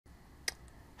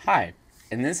Hi,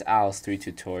 in this Alice 3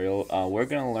 tutorial, we're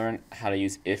going to learn how to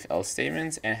use if-else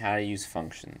statements and how to use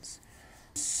functions.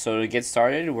 So to get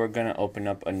started, we're going to open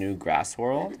up a new grass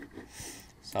world.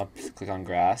 So I'll click on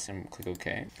grass and click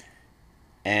OK.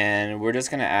 And we're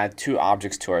just going to add two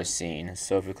objects to our scene.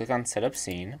 So if we click on setup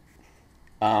scene,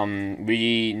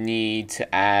 we need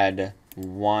to add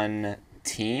one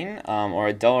teen or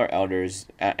adult or elders.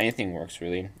 Anything works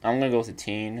really. I'm going to go with a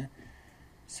teen.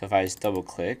 So if I just double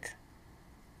click,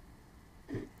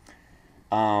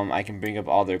 I can bring up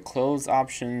all their clothes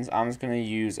options. I'm just going to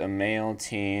use a male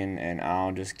teen and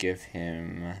I'll just give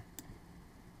him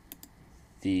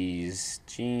these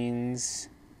jeans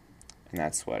and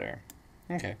that sweater.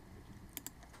 Okay.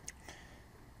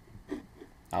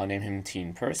 I'll name him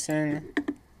teen person.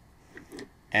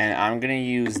 And I'm going to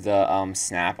use the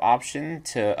snap option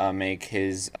to make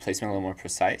his placement a little more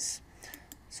precise.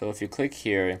 So if you click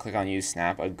here and click on use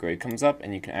snap, a grid comes up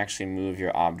and you can actually move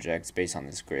your objects based on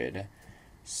this grid.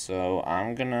 So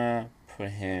I'm gonna put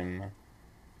him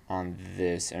on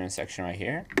this intersection right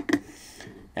here.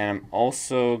 And I'm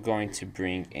also going to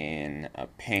bring in a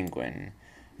penguin.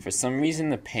 For some reason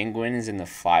the penguin is in the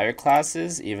flyer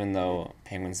classes, even though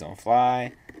penguins don't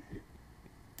fly.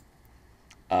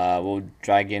 We'll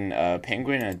drag in a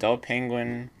penguin, an adult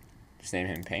penguin. Just name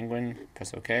him penguin,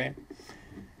 press OK.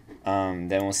 Then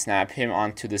we'll snap him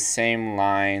onto the same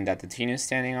line that the teen is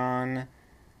standing on.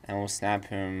 And we'll snap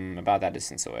him about that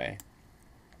distance away.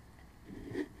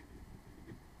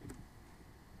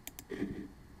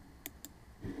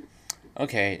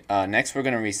 Okay, next we're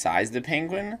going to resize the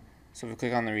penguin. So if we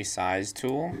click on the resize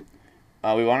tool,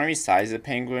 we want to resize the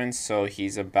penguin so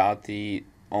he's about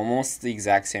almost the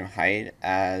exact same height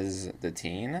as the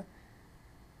teen.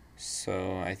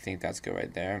 So I think that's good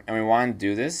right there. And we want to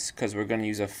do this because we're going to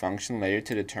use a function later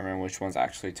to determine which one's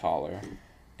actually taller.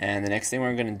 And the next thing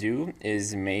we're going to do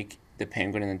is make the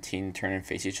penguin and the teen turn and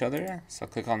face each other. So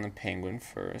I'll click on the penguin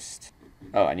first.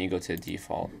 Oh, I need to go to the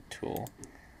default tool.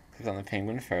 Click on the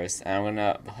penguin first. And I'm going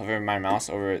to hover my mouse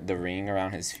over the ring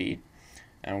around his feet.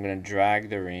 And I'm going to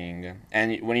drag the ring.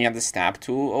 And when you have the snap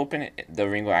tool open, the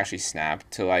ring will actually snap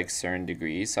to like certain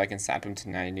degrees. So I can snap him to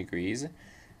 90 degrees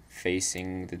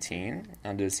facing the teen.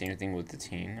 I'll do the same thing with the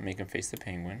teen. Make him face the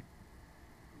penguin.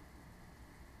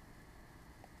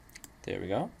 There we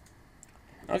go.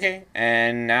 Okay,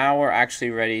 and now we're actually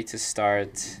ready to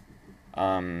start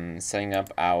setting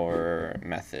up our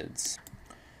methods.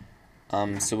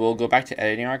 So we'll go back to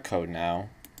editing our code now.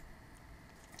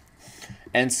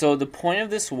 And so the point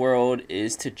of this world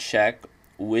is to check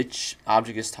which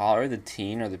object is taller, the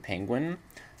teen or the penguin,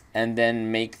 and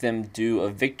then make them do a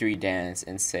victory dance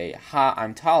and say, "Ha,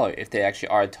 I'm taller," if they actually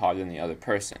are taller than the other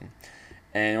person.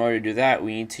 And in order to do that,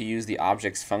 we need to use the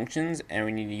object's functions and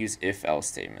we need to use if-else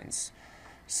statements.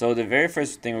 So the very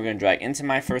first thing we're going to drag into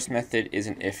my first method is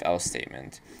an if-else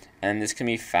statement. And this can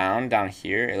be found down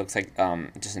here. It looks like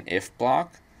just an if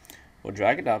block. We'll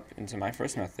drag it up into my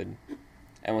first method.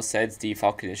 And we'll set its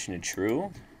default condition to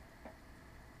true.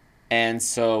 And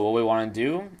so what we want to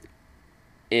do,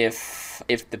 if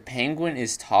the penguin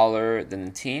is taller than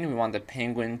the teen, we want the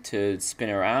penguin to spin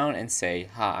around and say,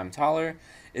 "Ha, I'm taller."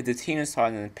 If the teen is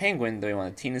taller than the penguin, then we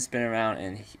want the teen to spin around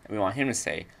and we want him to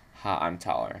say, "Ha, I'm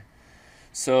taller."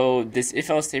 So this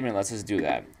if-else statement lets us do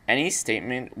that. Any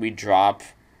statement we drop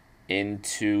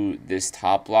into this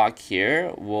top block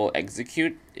here will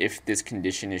execute if this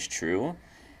condition is true.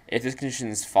 If this condition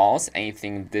is false,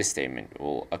 anything this statement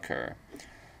will occur.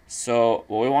 So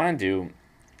what we want to do,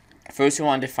 first we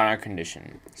want to define our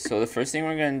condition. So the first thing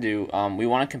we're going to do, we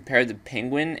want to compare the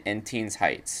penguin and teen's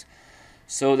heights.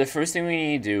 So the first thing we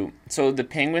need to do, so the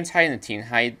penguin's height and the teen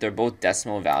height, they're both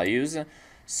decimal values.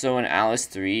 So in Alice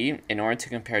 3, in order to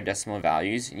compare decimal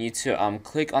values, you need to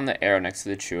click on the arrow next to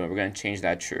the true, and we're going to change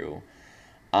that true.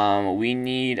 We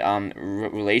need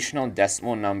relational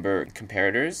decimal number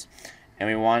comparators, and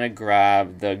we want to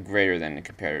grab the greater than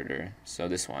comparator, so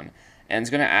this one. And it's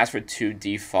going to ask for two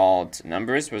default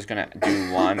numbers. We're just going to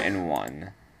do 1 and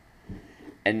 1.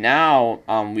 And now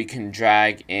we can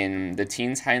drag in the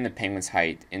teen's height and the penguin's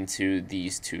height into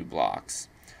these two blocks.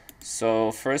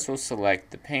 So first we'll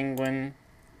select the penguin.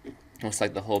 We'll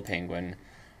select the whole penguin.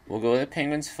 We'll go to the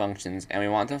penguin's functions, and we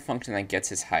want the function that gets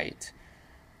his height.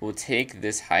 We'll take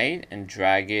this height and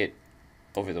drag it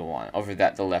over the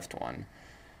left one.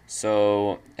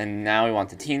 So, and now we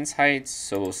want the teen's height,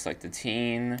 so we'll select the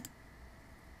teen.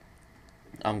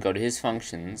 Go to his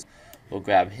functions. We'll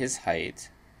grab his height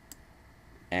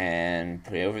and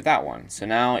put it over that one. So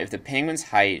now if the penguin's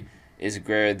height is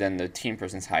greater than the teen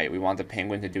person's height, we want the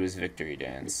penguin to do his victory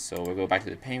dance. So we'll go back to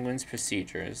the penguin's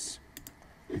procedures.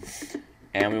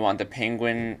 And we want the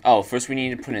penguin. Oh, first we need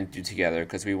to put in do together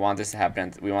because we want this to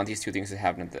happen. We want these two things to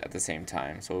happen at the same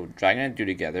time. So drag in a do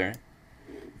together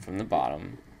from the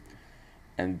bottom,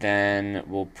 and then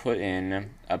we'll put in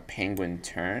a penguin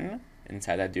turn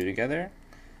inside that do together,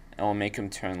 and we'll make him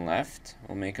turn left.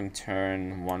 We'll make him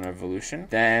turn 1 revolution.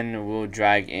 Then we'll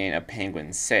drag in a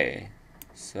penguin say.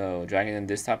 So drag in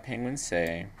this top penguin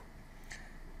say,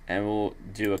 and we'll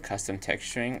do a custom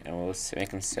texturing, and we'll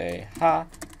make him say, "Ha,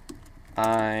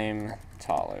 I'm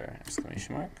taller!"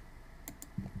 Exclamation mark.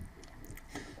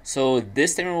 So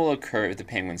this statement will occur if the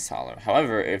penguin's taller.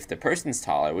 However, if the person's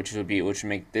taller, which would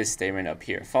make this statement up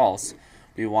here false,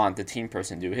 we want the teen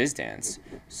person to do his dance.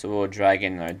 So we'll drag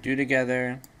in our do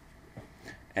together,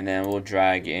 and then we'll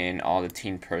drag in all the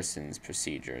teen person's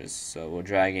procedures. So we'll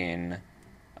drag in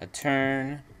a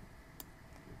turn,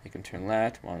 make him turn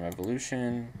left, 1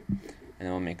 revolution, and then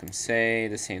we'll make him say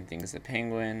the same thing as the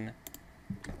penguin.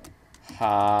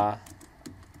 Ha,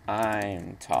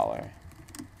 I'm taller.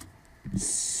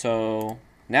 So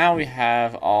now we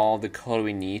have all the code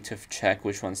we need to check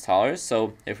which one's taller.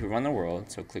 So if we run the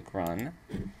world, so click run,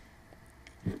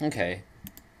 okay,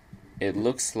 it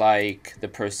looks like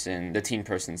the teen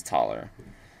person's taller.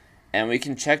 And we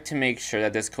can check to make sure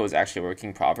that this code is actually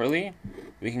working properly.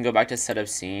 We can go back to setup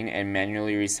scene and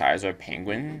manually resize our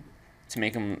penguin to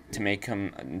make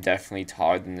him definitely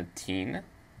taller than the teen.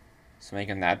 So make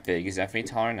him that big. He's definitely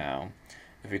taller now.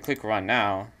 If we click run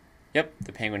now, yep,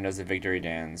 the penguin does the victory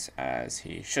dance as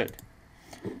he should.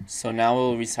 So now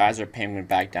we'll resize our penguin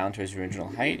back down to his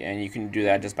original height, and you can do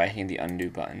that just by hitting the undo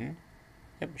button.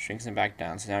 Yep, shrinks him back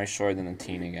down. So now he's shorter than the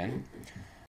teen again.